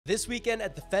This weekend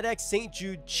at the FedEx St.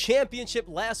 Jude Championship,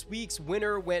 last week's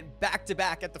winner went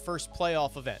back-to-back at the first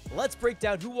playoff event. Let's break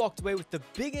down who walked away with the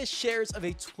biggest shares of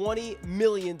a $20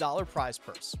 million prize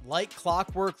purse. Like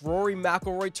clockwork, Rory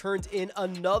McIlroy turned in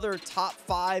another top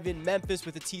 5 in Memphis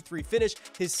with a T3 finish.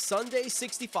 His Sunday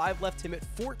 65 left him at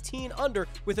 14 under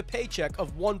with a paycheck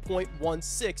of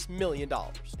 $1.16 million.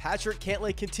 Patrick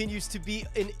Cantlay continues to be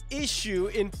an issue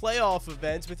in playoff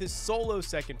events with his solo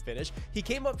second finish. He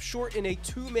came up short in a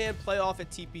two-man playoff at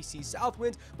TPC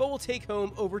Southwind, but will take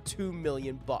home over $2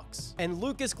 million. And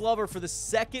Lucas Glover, for the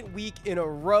second week in a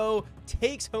row,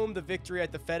 takes home the victory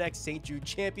at the FedEx St. Jude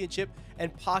Championship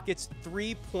and pockets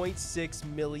 $3.6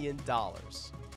 million.